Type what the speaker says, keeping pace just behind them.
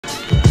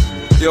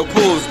Yo,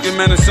 Pools, give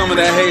man some of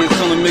that haze,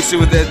 tell him mix it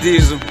with that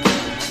diesel.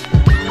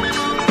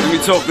 Let me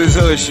talk this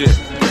hood shit.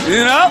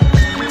 You know?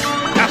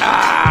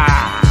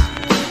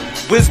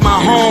 Where's my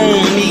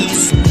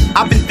homies?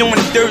 I've been doing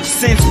dirt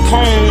since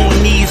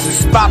ponies. A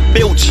spot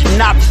built,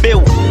 not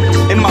built.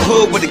 In my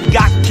hood where it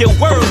got killed.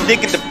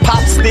 Nigga the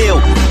pop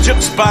still.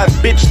 Jukes by a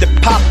bitch that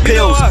pop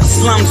pills.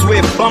 Slums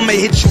where a bummer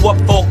hit you up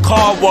for a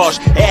car wash.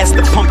 Ask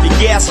to pump your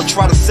gas or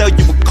try to sell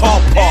you a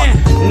car part.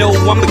 No,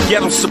 I'm a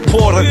ghetto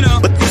supporter,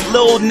 but these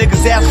little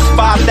niggas ask for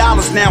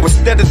 $5 now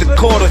instead of the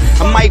quarter.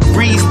 I might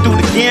breeze through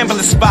the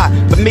gambling spot,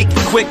 but make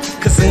it quick,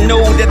 cause I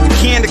know that the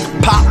can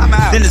can pop.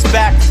 Then it's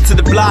back to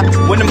the block,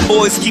 when them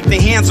boys keep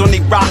their hands on they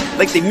rock,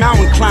 like they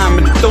mountain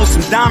climbing, to throw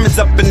some diamonds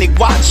up in they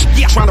watch.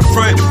 Trying to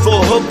front for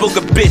a hood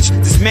booger bitch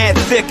that's mad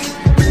thick.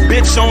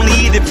 Bitch only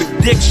eat it for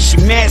dick, she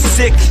mad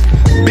sick.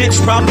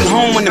 Bitch probably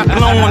home when the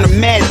blow on a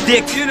mad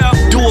dick.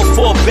 Do it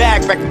for a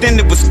bag, back then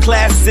it was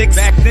classics.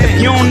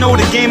 If you don't know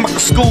the game, I can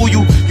school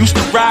you. Used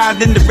to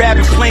ride in the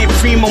rabbit playing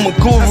Primo and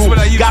Guru.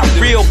 Got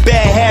real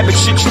bad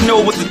habits, shit you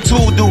know what the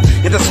tool do.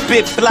 And I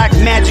spit black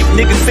magic,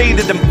 niggas say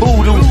that I'm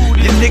voodoo.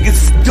 Your niggas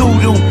is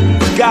doo-doo,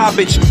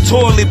 garbage,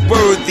 toilet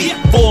worthy.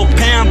 4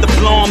 pound to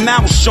blow 'em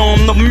out, show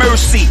 'em no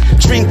mercy.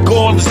 Drink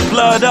all this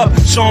blood up,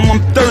 show 'em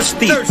I'm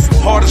thirsty.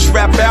 Hardest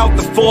rapper out,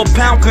 the 4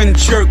 pound couldn't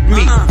jerk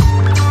me.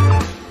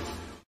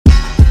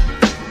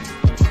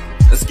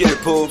 Let's get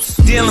it, Poops.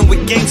 Dealing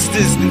with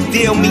gangsters, then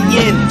deal me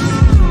in.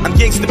 I'm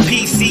gangsta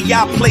PC,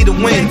 I play to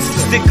win.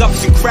 Stick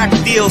ups and crack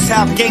deals,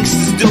 how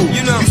gangsters do.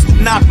 Used to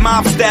knock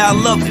mob style,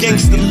 love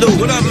gangsta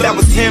loot. That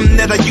was him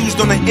that I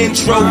used on the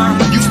intro.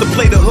 Used to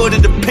play the hood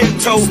of the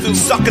Pinto,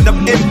 sucking up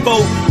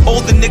info.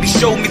 Older niggas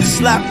showed me the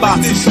slap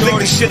box.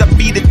 Thinking should I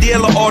be the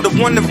dealer or the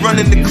one that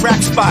running the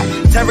crack spot?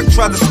 Tarek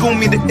tried to school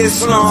me to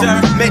Islam.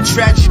 Met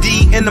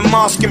tragedy in the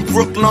mosque in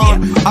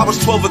Brooklyn. I was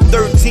 12 or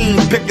 13,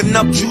 picking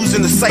up Jews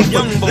in the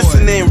cypher,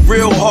 listening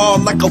real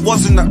hard like I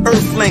wasn't an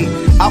earthling.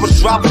 I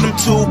was dropping them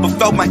too, but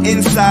felt my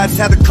insides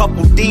had a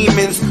couple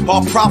demons,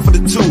 all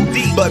profited too.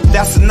 But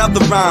that's another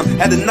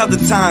rhyme, at another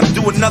time,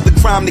 do another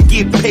crime to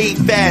get paid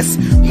fast.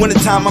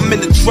 Wintertime, I'm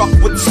in the truck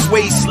with the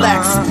suede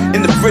slacks.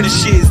 In the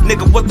British is,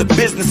 nigga, what the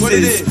business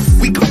is.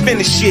 We can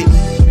finish it,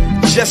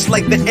 just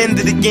like the end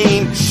of the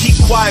game.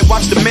 Keep quiet,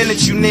 watch the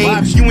minutes you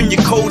name. You and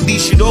your code D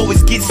should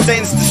always get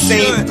sentenced the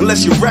same,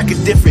 unless your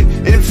record different.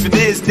 And if it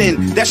is,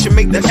 then that should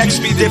make the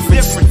extra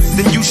difference.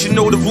 Then you should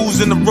know the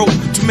rules in the rope.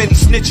 Too many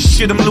snitches,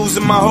 shit, I'm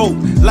losing my hope.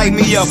 Light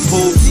me up,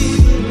 Poops.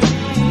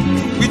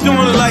 We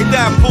doing it like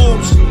that,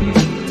 Poops.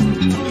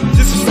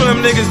 This is for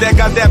them niggas that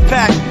got that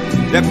pack.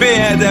 That been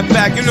had that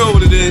pack, you know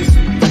what it is.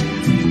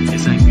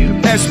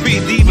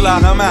 SPD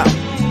block, I'm out.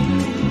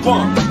 Come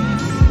on.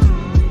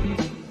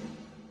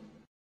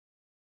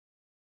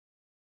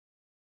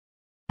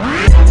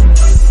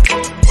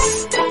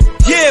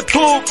 Yeah,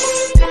 Poop.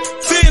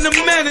 See in a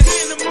minute.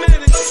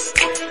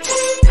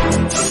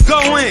 Go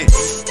in.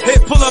 Hey,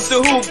 pull up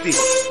the hoopty.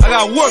 I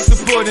got work to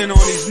put in on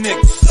these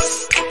niggas.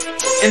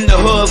 In the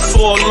hood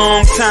for a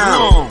long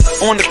time.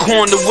 On the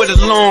corner with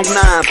a long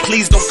nine.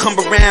 Please don't come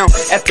around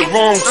at the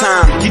wrong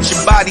time. Get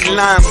your body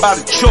lined by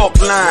the chalk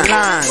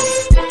line.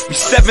 We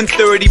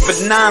 7:30, but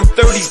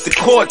 9:30's the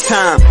court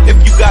time. If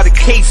you got a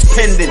case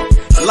pending,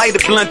 light a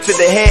blunt to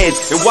the head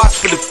and watch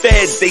for the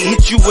feds. They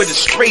hit you with a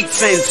straight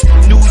fence.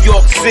 New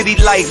York City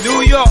life.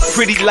 New York.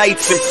 Pretty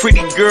lights and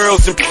pretty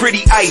girls and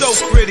pretty ice.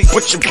 So pretty.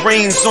 But your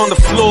brains on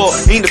the floor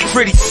ain't a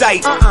pretty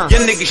sight.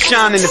 Your niggas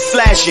shining and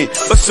flashing,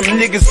 but some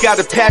niggas got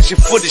a passion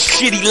for the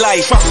shitty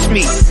life. Trust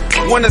me,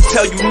 wanna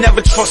tell you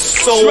never trust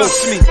a soul.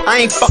 Trust me, I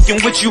ain't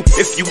fucking with you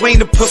if you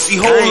ain't a pussy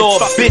hole or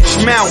a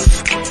bitch mouth.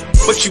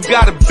 But you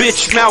got a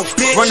bitch mouth,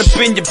 run up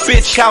in your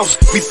bitch house.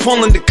 We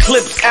pulling the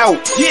clips out,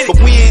 but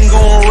we ain't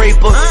gon'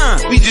 rape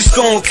her. We just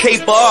gon'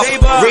 tape her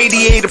up.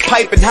 Radiator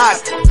piping hot,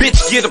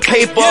 bitch get a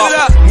paper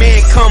up.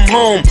 Man come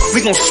home, we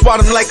gon' swat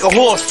him like a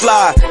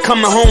horsefly.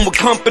 Coming home with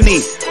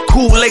company,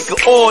 cool like an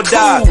or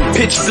die.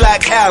 Pitch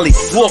black alley,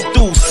 walk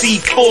through, see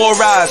 4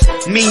 eyes.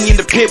 Me in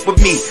the pit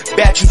with me,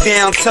 bat you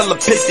down, tell a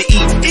pit to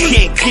eat.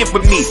 Can't get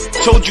with me,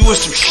 told you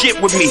it's some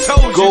shit with me.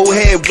 Go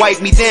ahead,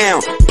 wipe me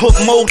down, put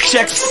more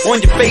checks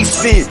on your face.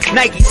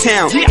 Nike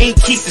Town,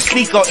 ain't keep the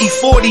sneaker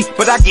E40,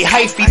 but I get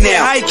hyphy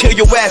now. I kill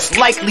your ass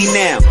likely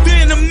now.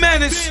 Being a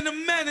menace.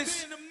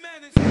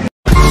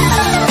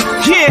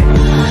 Yeah,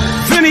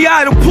 Vinny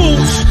Idol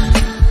Pools,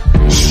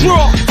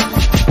 Straw.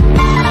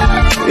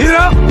 You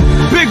know,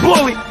 Big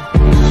Bully,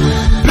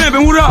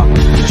 Pimpin', what up?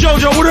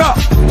 JoJo, what up?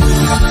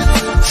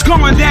 It's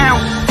going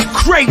down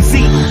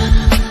crazy.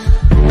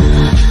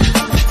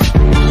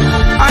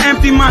 I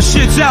empty my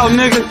shits out,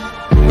 nigga.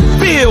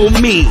 Feel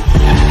me.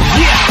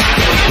 Yeah.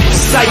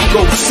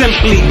 psycho,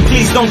 simply.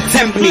 Please don't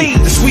tempt me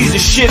to squeeze the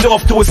shit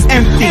off till it's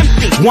empty.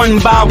 One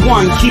by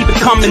one, keep it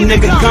coming,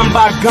 nigga, gun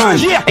by gun.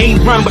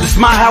 Ain't run, but it's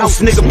my house,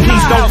 nigga,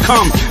 please don't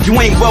come. You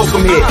ain't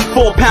welcome here.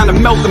 4 pound of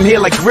melt them here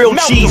like grilled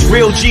cheese,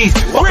 real G's.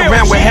 Walk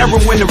around with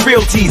heroin and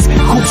real tees.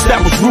 Coops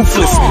that was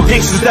ruthless,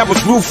 gangsters that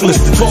was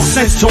ruthless. To talk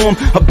sense to them,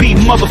 or be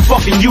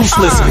motherfucking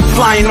useless.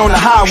 Flying on the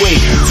highway,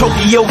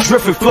 Tokyo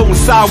drifting, floating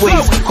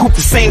sideways. Coupe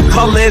the same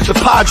color as the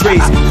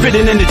Padres,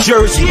 fitting in the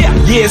jersey.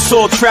 Yeah, it's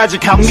all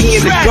tragic how me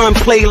and the gun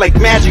play like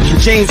Magic and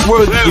James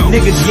Worthy. You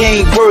niggas, you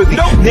ain't worthy.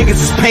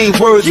 Niggas is pain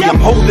worthy. I'm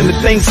holding the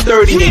thing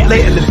sturdy and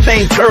letting the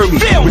thing curly,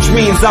 which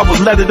means I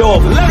will let it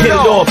off, get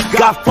it off.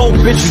 Got 4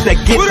 bitches that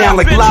get down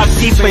like live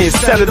keeper and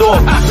set it off.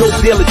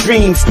 Dope dealer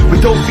dreams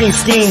with dope fiend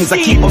schemes. I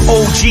keep an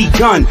OG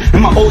gun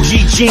in my OG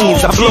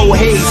jeans. I blow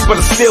haze, but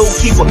I still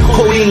keep a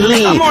codeine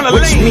lean,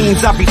 which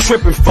means I be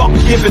tripping. Fuck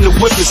giving the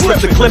whipping, strip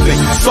the clipping.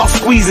 Start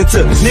squeezing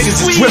to niggas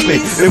is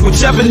dripping. And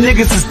whichever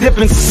niggas is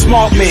dipping, it's a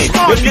smart man.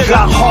 If you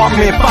got hard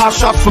man, 5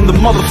 shots from the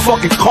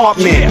motherfucking cart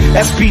man.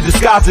 SP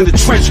disguised in the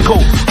trench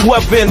coat.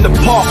 Whoever in the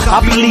park,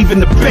 I be leaving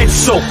the bench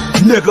soap,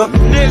 nigga.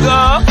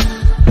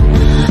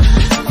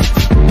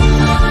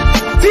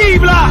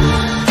 D-Block!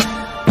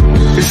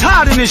 It's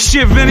hot in this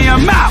shit, Vinny,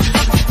 I'm out.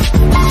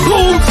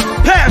 Fools,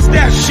 pass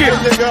that shit.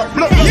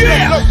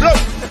 Yeah!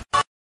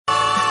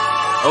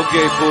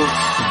 Okay, fools.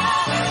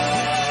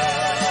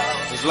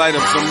 Let's light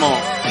up some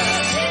more.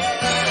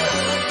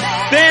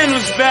 Dan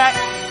was back,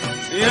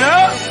 you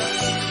know?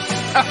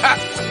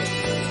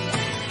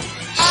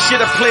 Shit,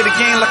 I play the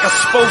game like I'm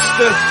supposed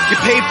to. Get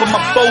paid for my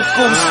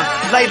vocals.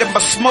 Light up my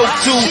smoke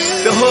too.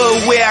 The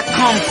hood where I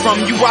come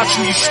from. You watch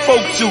who you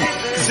spoke to.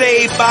 Cause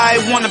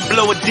everybody wanna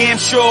blow a damn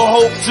sure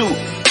hope to.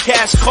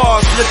 Cash,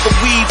 cars, liquor,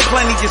 weed,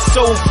 plenty of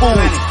soul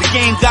food. The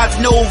game got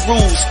no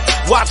rules.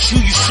 Watch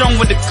who you showing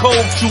the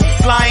code to.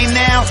 Flying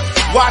now,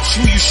 watch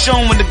who you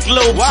showing the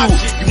globe to.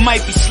 You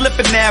might be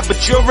slipping now,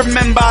 but you'll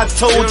remember I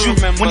told you.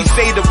 When he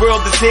say the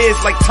world is his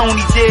like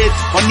Tony did,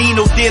 or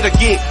Nino did, or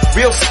get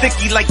real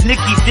sticky like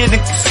Nicky did in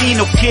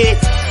Casino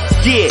Kid.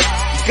 Yeah,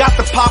 you got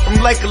to pop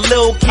him like a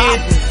little kid.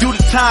 Do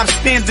the time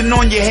standing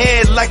on your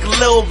head like a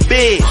little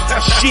bitch.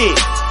 Shit.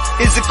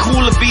 Is it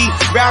cool to be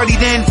rowdy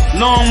then?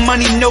 Long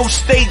money, no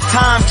state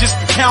time, just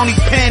the county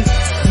pen.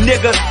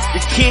 Nigga,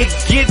 you can't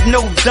get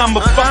no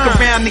dumber. Fuck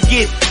around and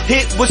get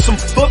hit with some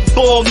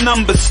football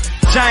numbers.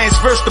 Giants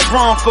versus the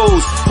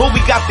Broncos. But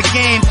we got the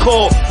game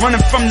called, running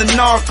from the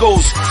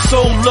narcos.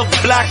 Soul look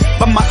black,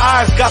 but my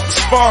eyes got the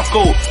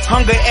sparkle.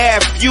 Hunger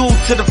add fuel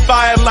to the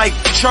fire like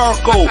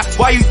charcoal.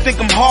 Why you think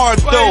I'm hard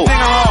though?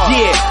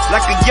 Yeah,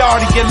 like a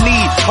yard of your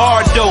lead,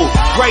 hard though.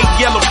 Bright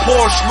yellow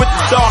Porsche with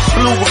the dark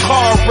blue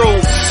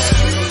Recaro.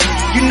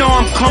 You know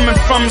I'm coming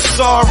from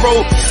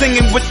sorrow,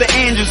 singing with the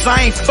angels.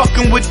 I ain't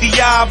fucking with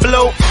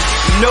Diablo.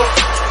 Nope.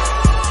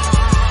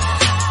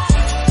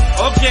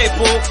 Okay,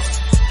 fool.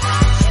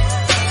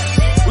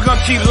 We're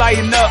gonna keep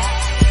lighting up.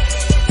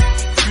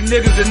 You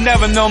niggas that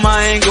never know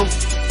my angle.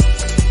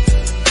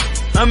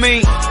 I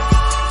mean,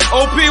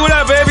 OP, what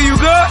up, baby? You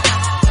good?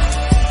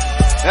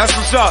 That's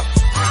what's up.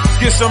 Let's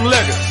get some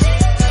liquor.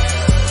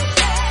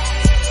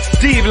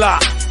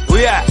 D-Block,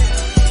 we at?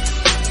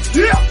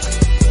 Yeah.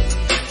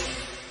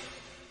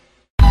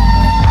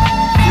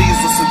 Please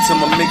listen to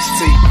my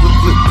mixtape.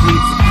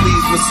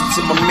 Please listen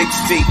to my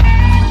mixtape.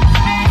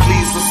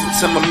 Please listen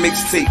to my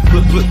mixtape.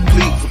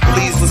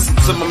 Please listen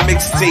to my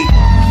mixtape.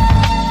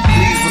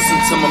 Please listen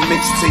to my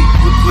mixtape.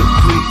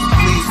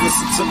 Please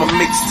listen to my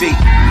mixtape.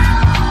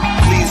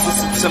 Please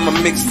listen to my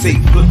mixtape.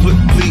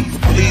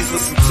 Please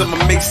listen to my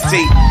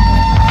mixtape.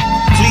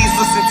 Please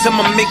listen to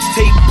my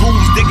mixtape.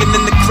 Booze digging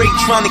in the crate,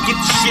 trying to get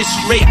the shit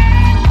straight.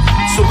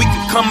 So we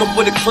can come up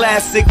with a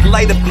classic,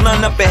 light a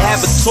blunt up and have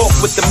a talk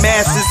with the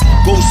masses.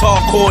 Goes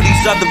hardcore,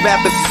 these other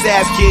rappers is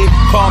ass kid.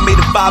 Car made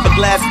of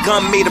fiberglass,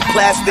 gun made of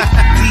plastic.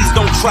 Please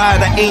don't try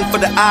to aim for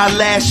the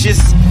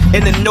eyelashes.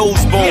 And the nose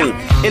bone,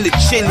 and the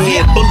chin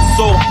hair, bullets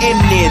all in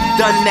there,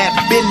 done that,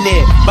 been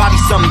there. Body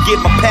something,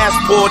 get my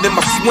passport and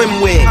my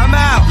swimwear. I'm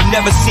out. You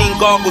never seen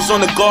goggles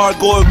on a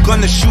gargoyle,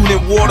 gonna shoot in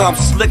water, I'm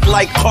slick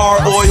like car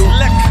oil.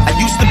 I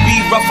used to be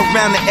rough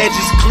around the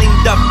edges,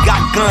 cleaned up,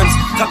 got guns,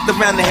 tucked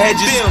around the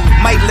hedges.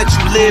 Might let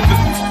you live if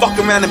you fuck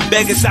around and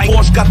beg us.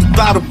 Porsche got the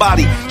throttle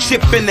body,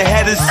 chip in the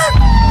headers.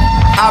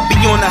 I be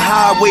on the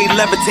highway,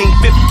 levitating,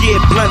 5th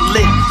gear, blunt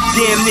lit,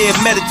 damn near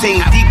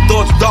meditating, deep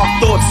thoughts, dark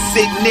thoughts,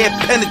 sitting there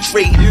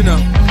penetrating, you know.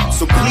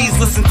 So please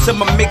listen to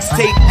my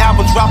mixtape,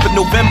 album drop in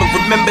November,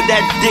 remember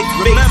that dick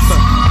face.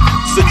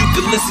 So you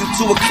can listen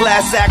to a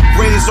class act,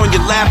 brains on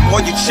your lap,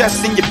 or your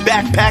chest in your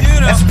backpack.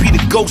 SP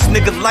the ghost,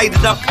 nigga, light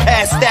it up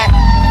past that.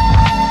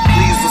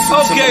 Please listen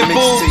to my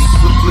mixtape.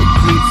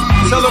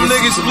 Tell them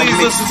niggas please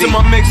listen to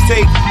my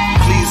mixtape.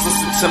 Please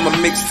listen to my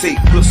mixtape.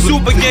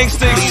 Super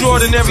gangsta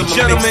extraordinary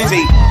gentleman.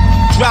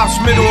 Drops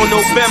middle of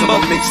November.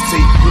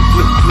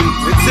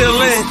 Until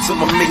then,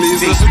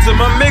 please listen to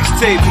my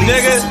mixtape,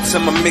 nigga. Listen to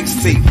my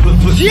mixtape.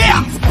 Yeah.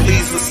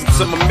 Please listen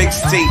to my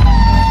mixtape.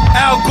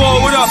 Al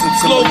Gore, what up?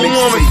 Global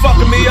warming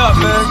fucking me up,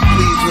 man.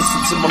 Please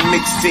listen to my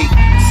mixtape.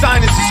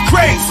 Sinus is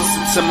crazy. Please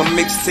listen to my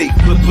mixtape.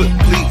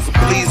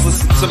 Please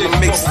listen to my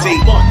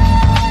mixtape.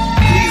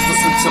 Please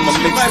listen to my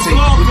mixtape.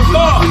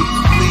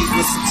 Please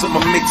listen to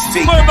my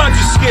mixtape. What about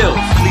your skills?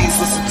 Please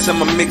listen to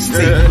my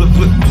mixtape.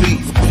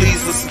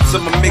 Please listen to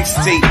my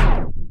mixtape.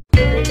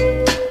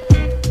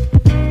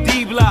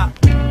 D-Block.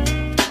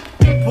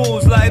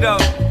 Pools light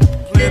up.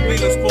 Play a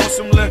beat, let's pour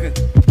some liquor.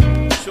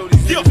 Show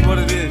these niggas what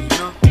it is, you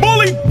know?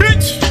 Bully,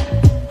 bitch!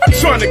 I'm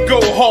trying to go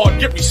hard,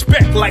 get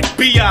respect like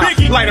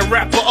B.I. Light a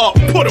rapper up,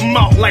 put him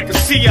out like a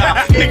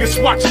C.I.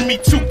 Niggas watching me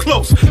too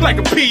close, like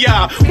a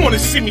P.I. Wanna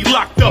see me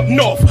locked up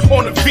north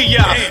on a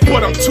V.I.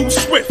 But I'm too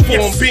swift for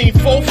him, being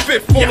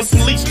 4/5 on the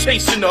police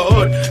chasing the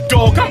hood.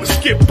 Dog, I'ma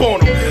skip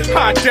on him.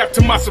 High adapt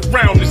to my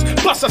surroundings,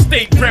 plus I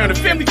stay grounded.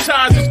 Family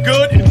ties is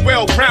good and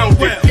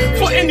well-rounded.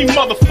 For any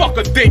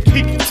motherfucker think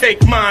he can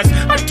take mines,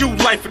 I do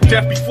life or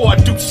death before I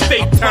do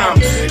state time.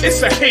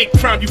 It's a hate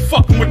crime, you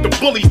fucking with the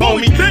bully,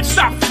 homie.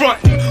 Stop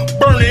fronting.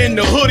 Burning in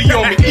the hoodie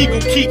on me,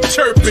 eagle keep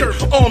chirping,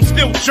 arms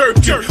still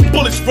jerking,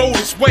 bullets roll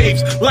as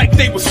waves like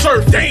they were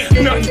surfing.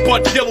 Nothing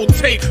but yellow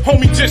tape,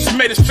 homie just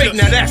met his fate.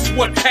 Now that's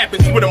what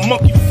happens with a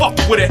monkey fuck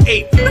with an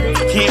ape.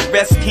 Can't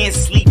rest, can't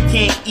sleep,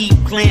 can't eat.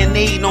 Plan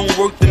A don't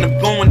work, then I'm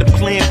going to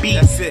plan B.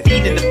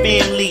 Feeding the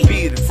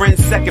family,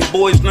 friends second,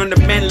 boys learn the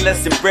men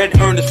lesson. Bread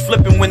earners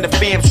flipping when the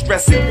fam's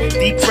stressing.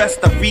 Depressed,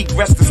 I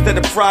regressed instead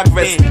of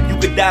progress. You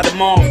could die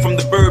tomorrow from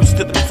the burbs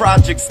to the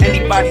projects.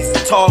 Anybody's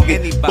a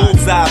target.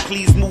 Bullseye,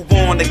 please move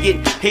on. I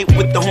get hit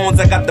with the horns,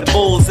 I got the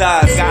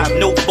bullseyes.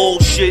 No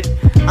bullshit,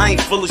 I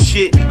ain't full of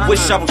shit.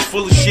 Wish I was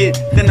full of shit,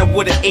 then I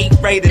would've ate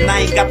right and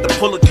I ain't got to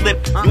pull a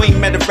clip. You ain't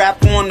met a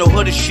rap on no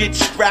hood of shit,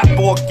 strap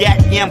or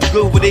gat, yeah I'm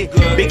good with it.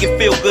 Make it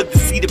feel good to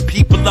see the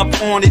people up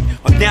on it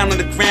or down on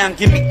the ground,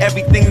 give me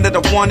everything that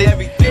I wanted.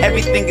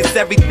 Everything is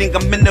everything,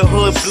 I'm in the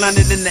hood,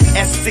 blunted in the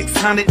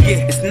S600.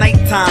 It's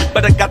nighttime,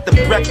 but I got the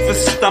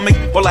breakfast stomach.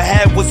 All I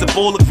had was a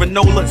bowl of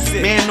granola.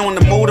 Man on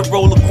the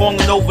Motorola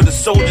calling over the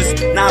soldiers.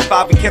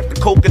 9-5, we kept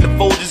the coke in the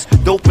Folgers,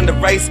 dope in the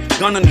rice,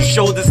 gun on the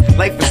shoulders.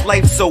 Life is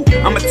life, so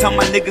I'ma tell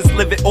my niggas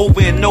live it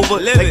over and over.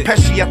 Like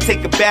Pesci, I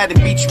take a bat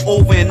and beat you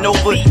over and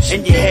over.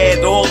 And your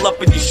head all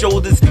up in your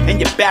shoulders and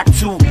your back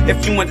too.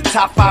 If you in the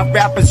top 5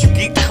 rappers, you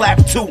get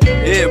clapped too.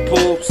 Yeah,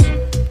 Poops.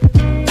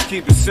 Let's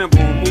keep it simple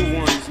and move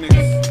on these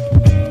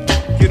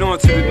niggas. Get on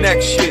to the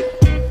next shit.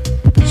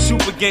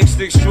 Super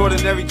gangster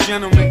extraordinary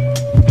gentleman.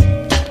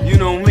 You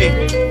know me.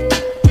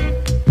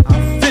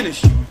 I'll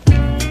finish you.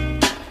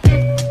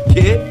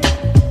 Kid.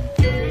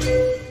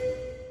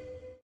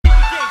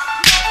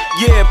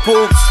 Yeah,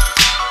 Poops.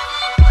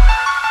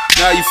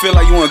 Now you feel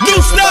like you wanna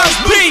kill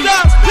somebody.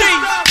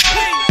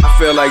 I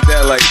feel like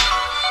that, like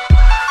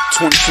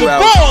 22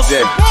 hours a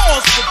day.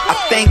 I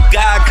thank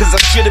God cause I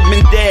should've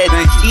been dead.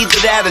 Either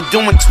that or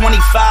doing 25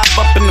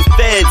 up in the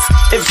feds.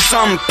 If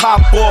something pop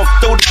off,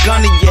 throw the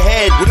gun in your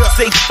head.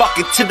 Say fuck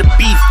it to the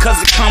beef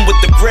cause it come with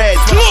the bread.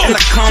 And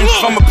I come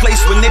from a place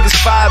where niggas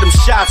fire them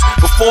shots.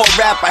 Before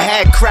rap I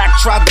had crack,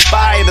 tried to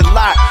buy it a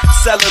lot.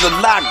 Sell it a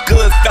lot,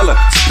 good fella.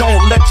 So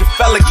don't let your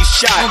fella get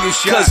shot.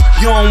 Cause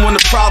you don't want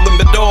a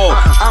problem at all.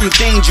 I'm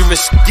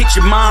dangerous, get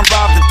your mind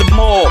robbed at the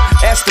mall.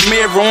 Ask the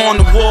mirror on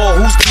the wall,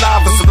 who's the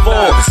livest of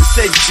all?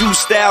 Said Jew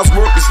Styles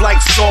work is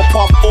like Saw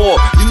Part 4.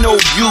 You know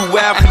you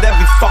out with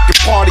every fucking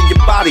part of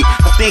your body.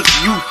 I think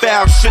you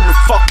foul, shouldn't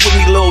have fucked with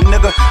me, little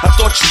nigga. I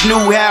thought you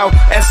knew how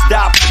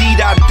S.P.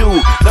 I do.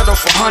 Let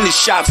off 100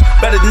 shots,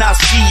 better not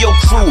see your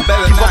crew.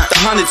 Give up the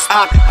hundreds,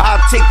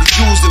 I'll take the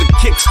U's and the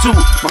kicks too.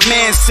 My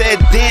man said,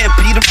 damn,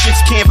 P, them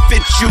shits can't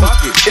fit you.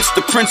 It's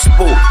the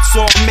principle,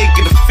 so I make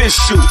it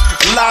official.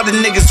 A lot of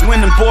niggas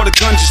went and bought a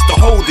gun just to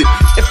hold it.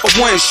 If I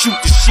wouldn't shoot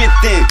the shit,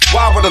 then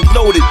why would I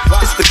load it?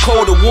 It's the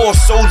code of war,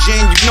 soldier,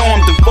 and you know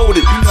I'm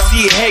devoted.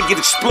 See your head get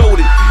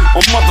exploded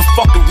on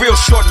motherfucking real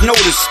short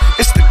notice.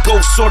 It's the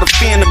ghost sort of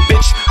phantom,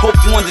 bitch. Hope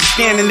you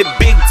understanding it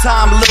big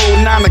time. Little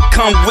Nana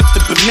come with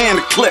the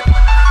banana clip.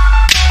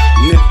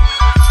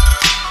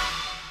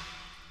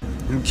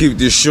 I'm gonna keep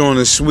this short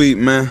and sweet,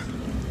 man.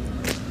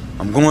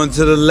 I'm going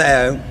to the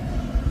lab.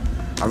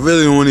 I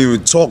really don't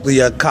even talk to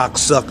y'all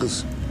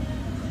cocksuckers.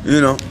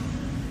 You know,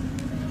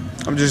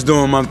 I'm just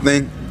doing my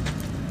thing.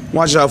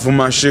 Watch out for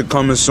my shit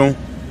coming soon.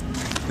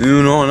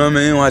 You know what I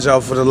mean? Watch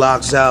out for the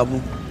Locks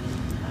album.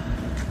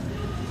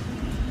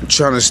 I'm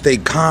trying to stay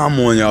calm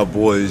on y'all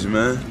boys,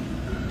 man.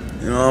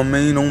 You know what I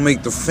mean? Don't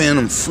make the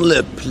Phantom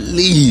flip,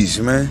 please,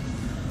 man.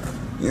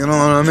 You know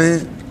what I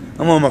mean?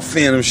 I'm on my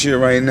Phantom shit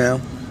right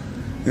now.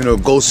 You know,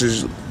 Ghost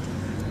is,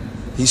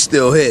 he's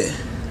still here.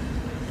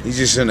 He's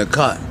just in the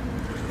cut.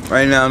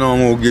 Right now, I know I'm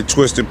gonna get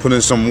twisted, put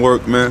in some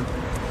work, man.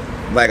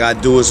 Like I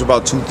do, it's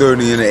about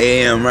 2:30 in the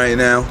AM right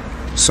now.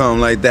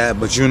 Something like that,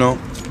 but you know,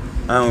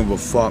 I don't give a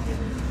fuck.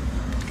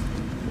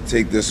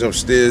 Take this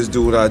upstairs,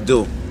 do what I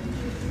do.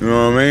 You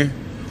know what I mean?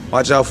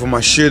 Watch out for my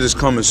shit, it's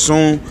coming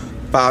soon.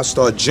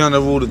 5-Star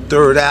General, the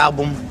 3rd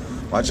album.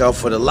 Watch out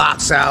for the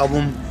Locks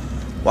album.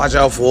 Watch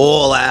out for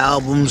all the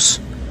albums.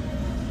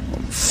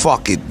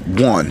 Fuck it,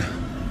 one.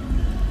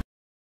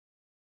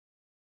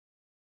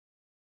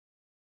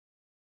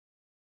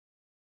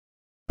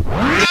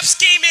 I'm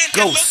scheming.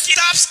 Ghost.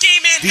 Stop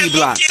scheming.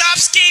 D-Block. Stop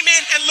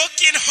scheming and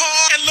looking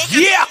hard. And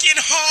looking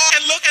hard.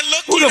 And looking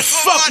Who the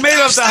fuck made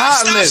up the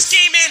hot list?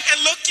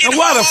 And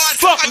why the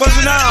fuck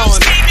wasn't I on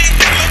it?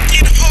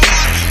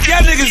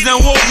 Y'all niggas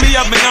done woke me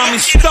up and got me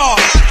started.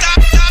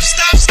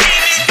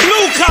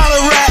 Blue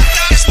collar rap.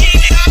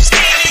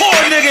 Poor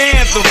nigga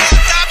anthem.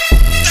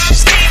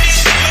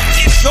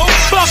 Don't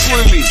fuck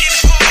with me.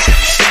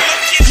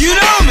 You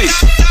know me.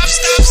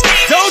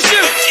 Don't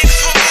you?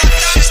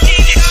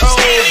 Oh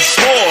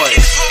boy.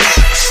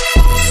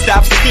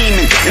 Stop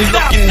scheming and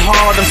looking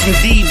hard. I'm from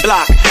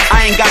D-Block.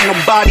 I ain't got no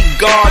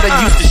bodyguard.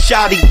 I used to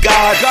shoddy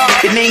guard.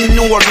 It ain't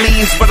New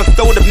Orleans, but I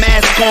throw the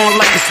mask on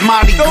like it's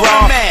Mardi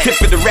Gras. Tip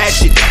of the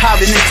ratchet,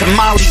 hiding in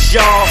tamales,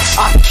 y'all.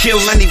 I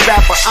kill any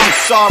rapper, I'm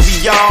sorry,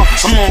 y'all.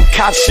 I'm on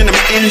couch and I'm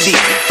indie.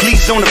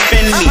 Please don't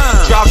offend me.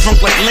 Drive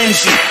drunk like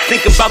Lindsay.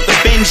 Think about the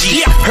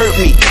Benji. Hurt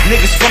me.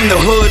 Niggas from the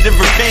hood that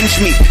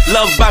revenge me.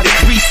 Loved by the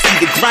greasy,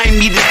 the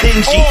grimy, the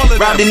dingy.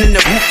 Riding in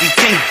the hoopty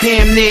tank,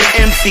 damn near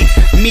empty.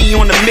 Me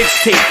on the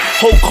mixtape,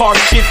 whole car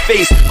shit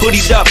face.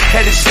 Hoodied up,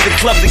 headed to the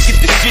club to get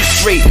the shit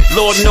straight.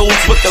 Lord knows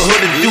what the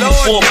hood do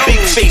for a big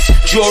face.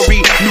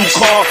 Jewelry, new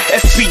car,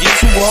 SP, you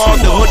too hard.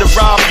 The hood to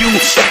rob you,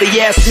 but they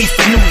ask me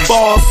for new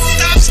bars.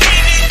 Stop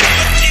scheming,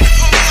 looking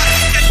hard,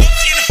 and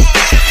looking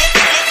hard.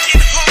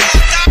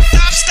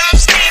 Stop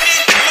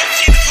scheming,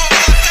 looking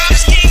hard.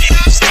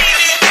 Stop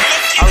scheming,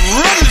 I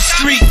run the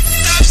street.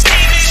 Stop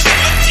scheming,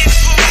 looking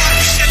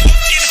hard, and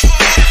looking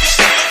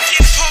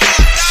hard.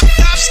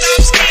 Stop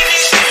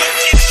scheming,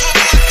 looking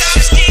hard.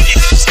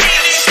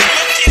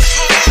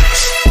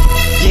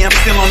 Yeah, I'm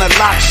still on that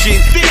lock shit.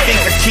 Think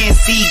I can't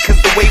see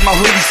cause the way my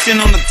hoodie sit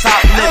on the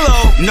top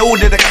lip. Know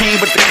that I came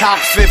with the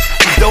cock fifth.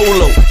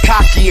 Dolo,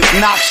 cocky,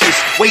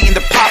 obnoxious, waiting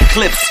to pop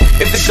clips.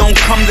 If it don't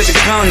come to the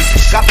guns,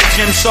 got the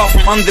gym saw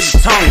from under the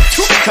tongue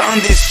to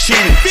under his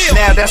chin.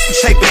 Now that's the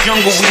type of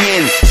jungle we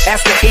in.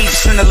 Ask the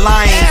apes and the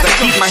lions. I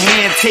keep my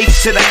hand taped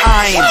to the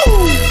iron.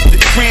 The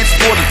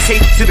transporter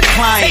taped to the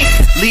client.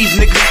 Leave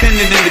niggas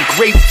thinning in the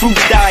grapefruit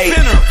diet.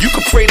 You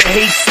could pray to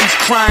hate cease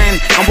crying.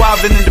 I'm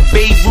wildin' in the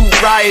Beirut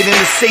riot in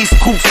the Safe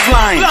Coupe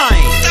flying.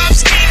 Stop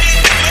scheming,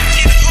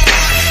 looking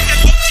hard,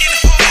 and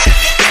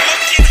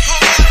looking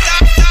hard.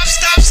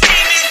 Stop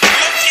scheming,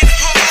 looking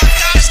hard.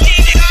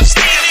 Stop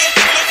scheming,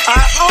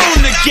 I own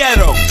the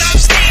ghetto. Stop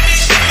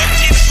scheming,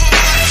 looking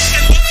hard,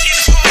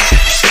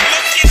 and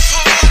looking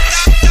hard.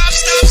 Stop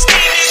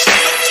scheming,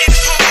 looking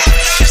hard.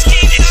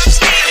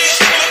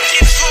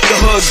 The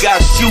hood got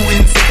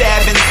shooting,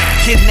 stabbing,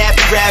 kidnap,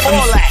 grabbing,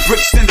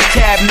 bricks in the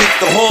cabinet,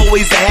 the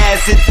hallway's a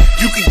hazard.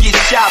 You could get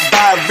shot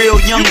by a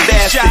real young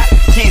bastard.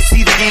 Can't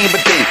see the game,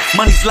 but then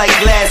money's like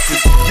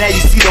glasses. Now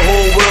you see the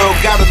whole world.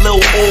 Got a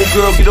little old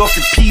girl, get off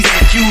your P's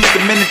and Q's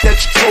the minute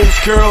that your toes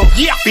curl.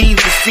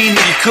 Beans are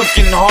steaming, you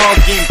cooking hard,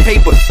 getting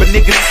paper, but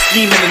niggas are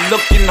scheming and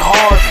looking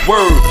hard.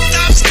 Word.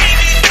 Stop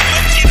scheming,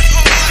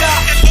 looking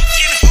hard, and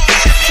looking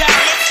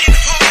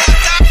hard.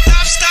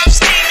 Stop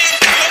scheming,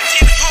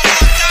 looking hard.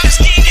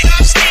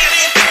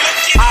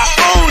 I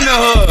own the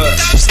hood.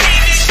 Stop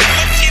scheming,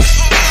 looking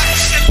hard,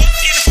 and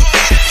looking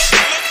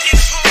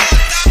hard.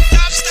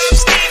 Stop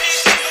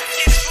scheming,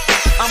 looking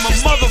hard. I'm a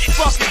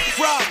motherfucking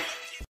problem.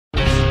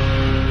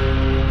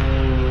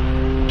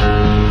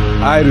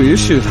 Alright, dude, this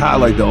shit's hot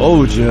like the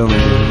old jail.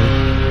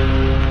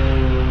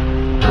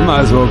 I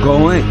might as well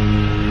go in.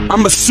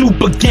 I'm a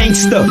super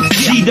gangster,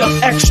 G'd up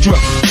extra.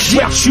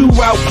 Check you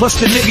out, plus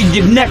the nigga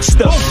get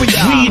next up.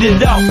 Weed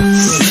it up,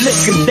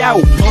 slick it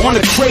out. On the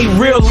crate,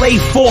 real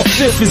late,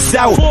 4/5 is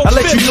out. I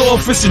let you know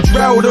if it's a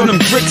drought or them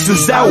bricks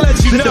is out.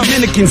 The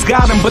Dominicans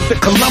got them, but the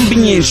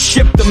Colombians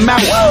shipped them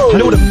out.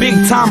 Know the big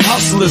time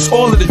hustlers,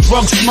 all of the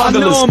drug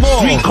smugglers.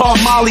 3-car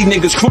Molly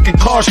niggas, crooked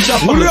car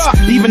shufflers.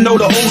 Even though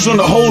the hoes on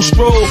the whole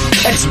stroll.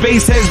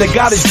 Ex-base heads that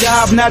got a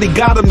job, now they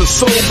got them the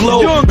soul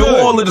glow.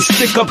 Know all of the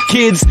stick-up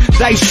kids,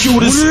 dice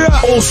shooters.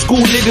 Old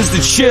school niggas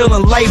that chill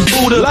and light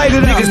Buddha.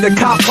 Niggas that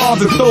cop cars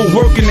and throw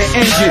work in the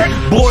engine.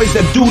 Boys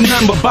that do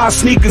nothing but buy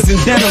sneakers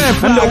and denim.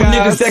 I know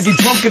niggas that get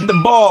drunk at the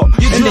bar.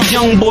 And the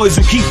young boys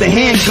who keep the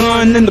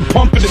handgun and the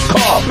pump in the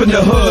car. Up in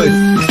the hood,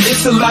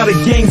 it's a lot of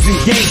gangs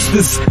and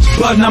gangsters,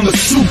 but I'm a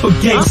super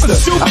gangster.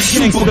 I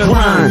super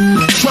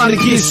grind, trying to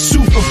get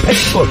super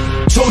paper.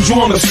 Told you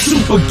I'm a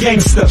super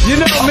gangster.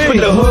 You know what I mean? Up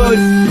in the hood,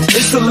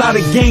 it's a lot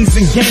of gangs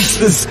and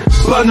gangsters,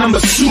 but I'm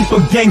a super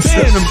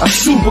gangster. I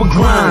super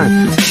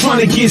grind, trying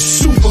to get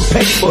super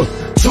paper.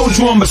 Told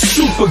you I'm a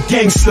super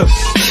gangster.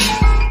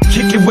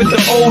 Kick it with the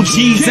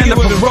OGs and the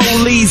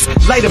parolees.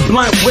 Light a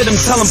blunt with them,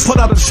 tell them put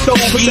out a stove.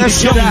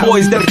 These young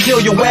boys that'll kill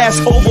your ass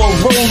over a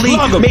rollie.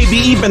 Maybe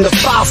even the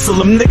fossil,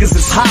 them niggas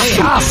is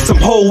hostile. Some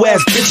whole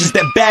ass bitches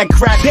that bag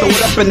crack, throw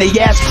it up in they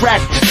ass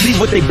crack. Leave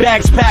with they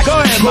bags packed.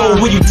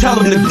 Go where you tell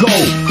them to go.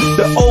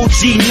 The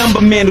OG number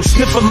man who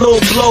sniff a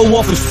little blow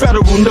off his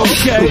federal note.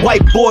 The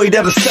white boy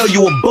that'll sell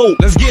you a boat.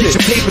 Let's get your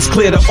papers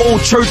clear. The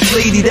old church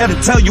lady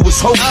that'll tell you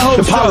it's hope.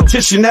 The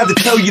politician that'll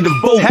tell you to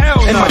vote.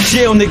 And my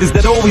jail niggas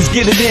that always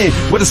get it in. in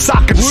with a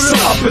socket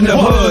up in the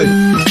hood.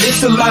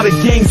 It's a lot of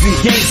gangs and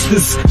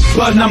gangsters,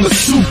 but I'm a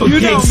super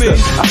gangster.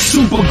 I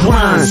super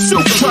grind,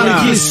 trying to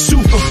get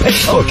super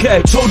paper.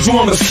 Okay, told you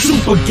I'm a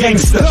super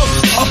gangster.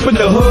 Up in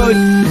the hood,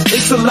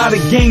 it's a lot of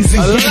gangs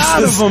and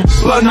gangsters,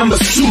 but I'm a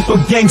super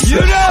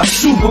gangster. I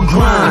super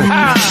grind,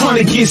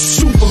 trying to get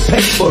super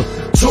paper.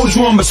 Told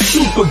you I'm a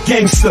super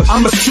gangster.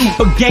 I'm a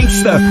super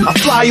gangster. I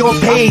fly off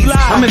haze.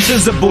 I'm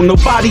invisible.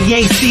 Nobody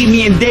ain't see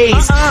me in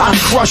days. I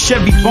crush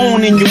every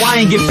phone in you. I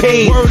ain't get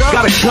paid.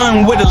 Got a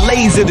gun with a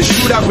laser to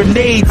shoot out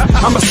grenades.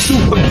 I'm a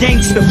super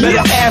gangster.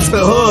 Better ask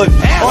the hood.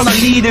 All I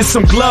need is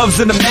some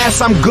gloves and a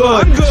mask. I'm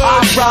good.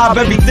 I rob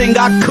everything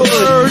I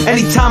could.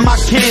 Anytime I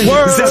can.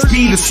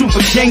 SP the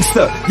super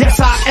gangster. Yes,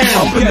 I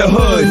am. Up in the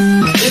hood.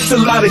 It's a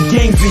lot of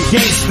gangs and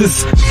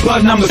gangsters,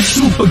 but I'm a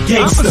super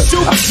gangster.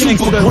 I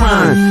super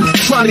grind.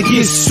 Trying to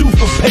get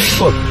super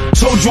paper.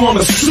 Told you I'm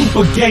a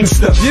super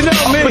gangster. You know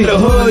me. Up in the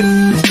hood,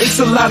 it's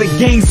a lot of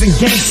gangs and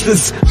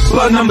gangsters,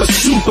 but I'm a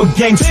super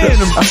gangster.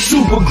 I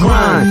super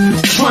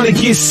grind, trying to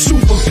get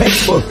super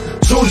paper.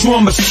 Told you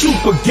I'm a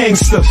super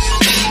gangster.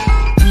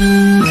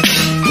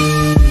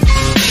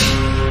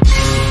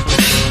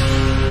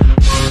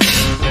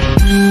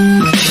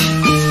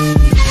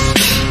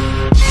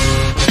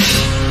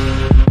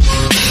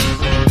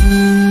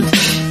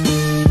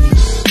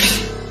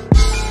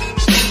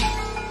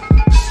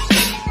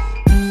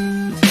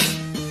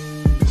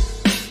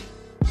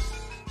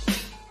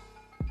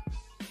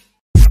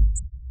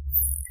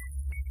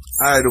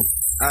 Idol.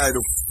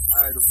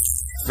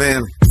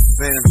 Fam.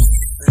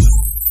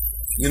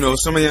 You know,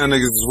 some of y'all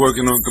niggas is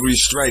working on 3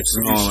 stripes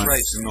and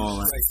all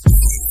that.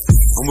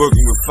 I'm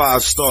working with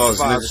 5 stars,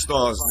 nigga.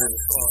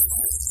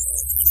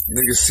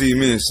 Niggas see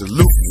me and salute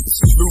me.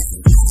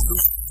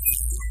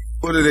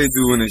 What do they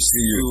do when they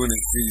see you?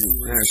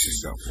 Ask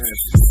yourself.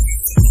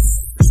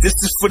 This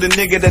is for the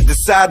nigga that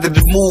decided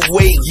to move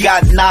weight.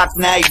 Got knocked,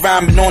 now he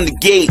rhyming on the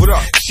gate.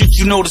 Shit,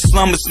 you know the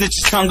slumber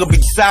snitch's tongue will be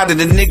decided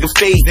the nigga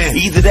fate.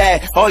 Either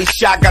that or he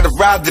shot, gotta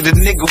ride to the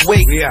nigga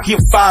wait. He a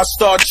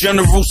 5-star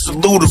general,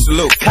 salute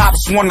him.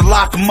 Cops wanna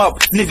lock him up,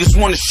 niggas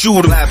wanna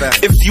shoot him.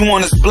 If you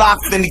on his block,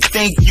 then he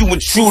think you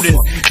intruding.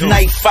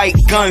 Night fight,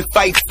 gun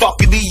fight, fuck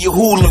it, he a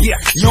hooligan.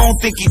 You don't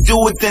think he do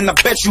it, then I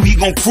bet you he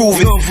gon' prove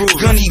it.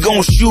 Gun, he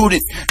gon' shoot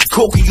it.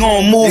 Coke, he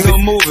gon' move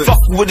it. Fuck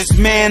with his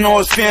man or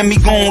his family,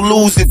 gon'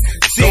 lose it.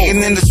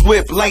 Sitting in his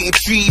whip, lighting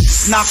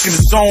trees, knocking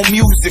his own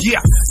music.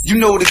 You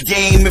know the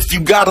game if you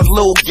got a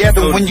little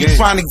ghetto. When you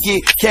trying to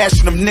get cash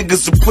from them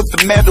niggas who put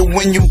the metal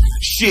when you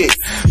shit.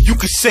 You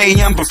could say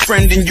I'm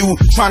befriending you,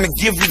 trying to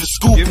give you the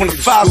scoop on a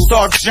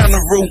 5-star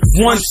general.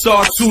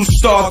 1-star,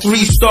 2-star,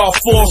 3-star,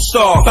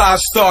 4-star,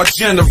 5-star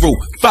general,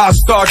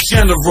 5-star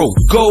general.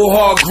 Go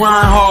hard,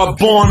 grind hard,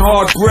 born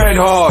hard, bred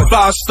hard.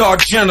 5-star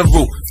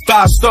general.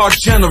 5-star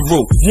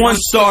general,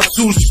 1-star,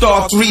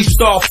 2-star,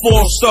 3-star,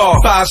 4-star,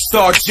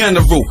 5-star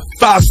general,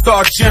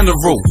 5-star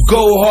general.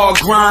 Go hard,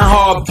 grind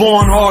hard,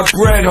 born hard,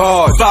 bred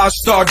hard.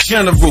 5-star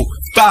general.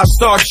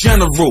 5-star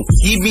general,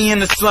 he be in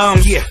the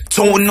slums,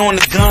 towing on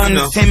the gun.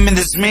 Him and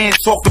his man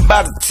talk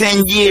about a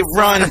 10-year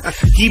run.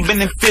 He been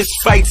in fist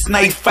fights,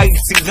 knife fights,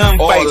 and gun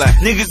fights.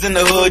 Niggas in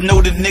the hood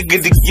know the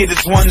nigga to get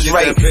his ones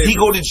right. He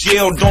go to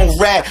jail, don't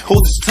rat,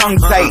 hold his tongue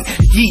tight.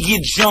 He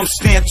get jumped,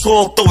 stand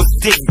tall, throw his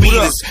dick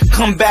beaters.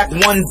 Come back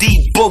 1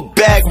 deep, book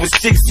bag with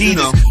 6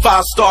 heaters.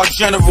 5-star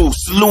general,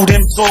 salute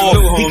him tall.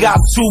 He got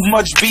too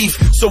much beef,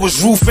 so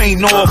his roof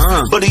ain't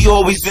off. But he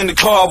always in the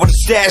car with a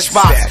stash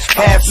box.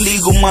 Half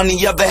legal money,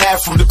 other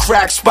half from the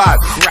crack spot.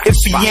 If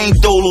he ain't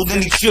dolo,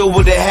 then he chill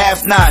with a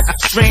half knot.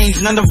 Strange,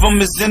 none of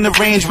them is in the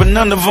range, but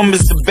none of them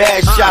is the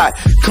bad shot.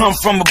 Come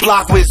from a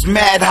block where it's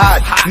mad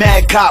hot.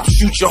 Mad cops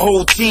shoot your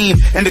whole team,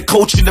 and the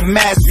coach and the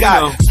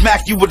mascot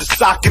smack you with a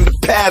sock in the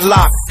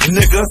padlock,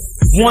 nigga.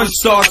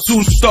 1-star,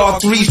 2-star,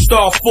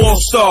 3-star,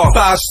 4-star,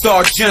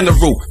 5-star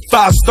general,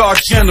 5-star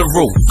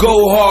general.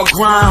 Go hard,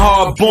 grind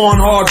hard, born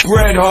hard,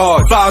 bred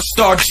hard.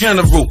 5-star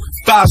general.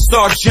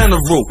 5-star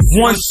general,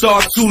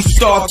 1-star,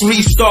 2-star,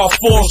 3-star,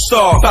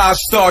 4-star,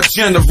 5-star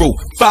general,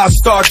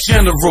 5-star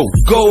general.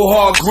 Go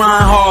hard,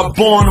 grind hard,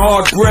 born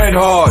hard, bred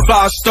hard.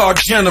 5-star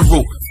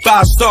general.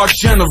 5-star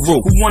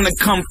general, who wanna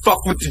come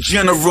fuck with the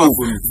general?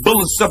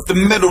 Bullets up the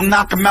middle,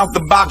 knock him out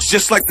the box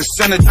just like the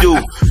center do.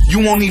 You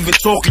won't even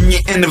talk in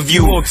your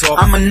interview.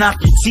 I'ma knock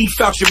your teeth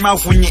out your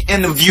mouth when you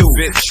interview.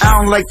 I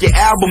don't like your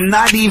album,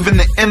 not even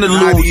the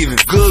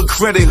interlude. Good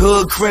credit,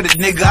 hood credit,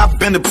 nigga, I've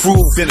been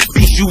approved.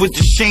 Beat you with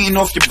the chain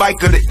off your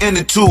bike or the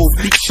inner tube.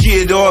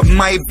 Shit, or it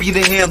might be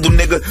the handle,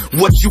 nigga.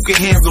 What you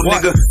can handle,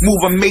 nigga.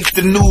 Move and make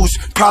the news,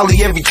 probably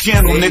every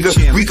channel, nigga.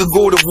 We could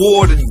go to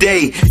war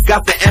today.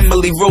 Got the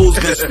Emily Rose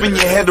gun. spin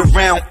your head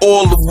around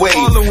all the way.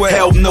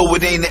 Hell no,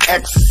 it ain't an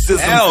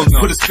exorcism.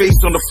 Put his face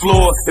on the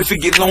floor. If he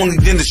get lonely,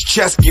 then his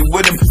chest get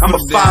with him. I'm a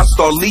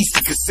 5-star, least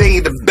you could say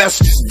the best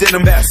just did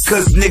him.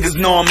 Cause niggas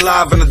know I'm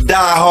live and I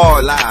die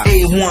hard.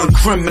 A1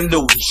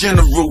 criminal,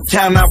 general,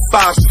 count out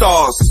 5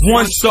 stars.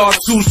 1 star,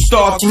 2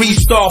 star, 3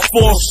 star,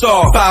 4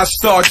 star,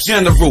 5-star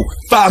general,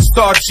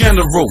 5-star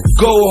general.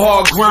 Go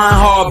hard, grind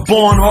hard,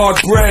 born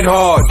hard, bred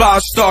hard.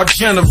 5-star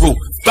general,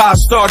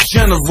 5-star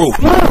general.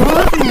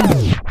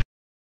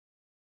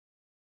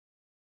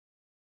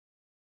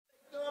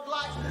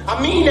 I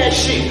mean that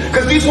shit,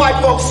 cause these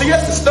white folks see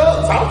us as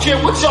thugs. I don't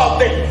care what y'all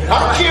think. I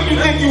don't care if you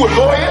think you a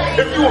lawyer,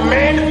 if you a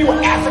man, if you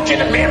an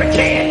African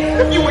American,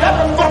 if you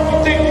whatever the fuck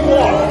you think you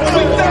are.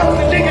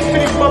 3,000 niggas for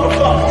these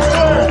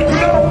motherfuckers.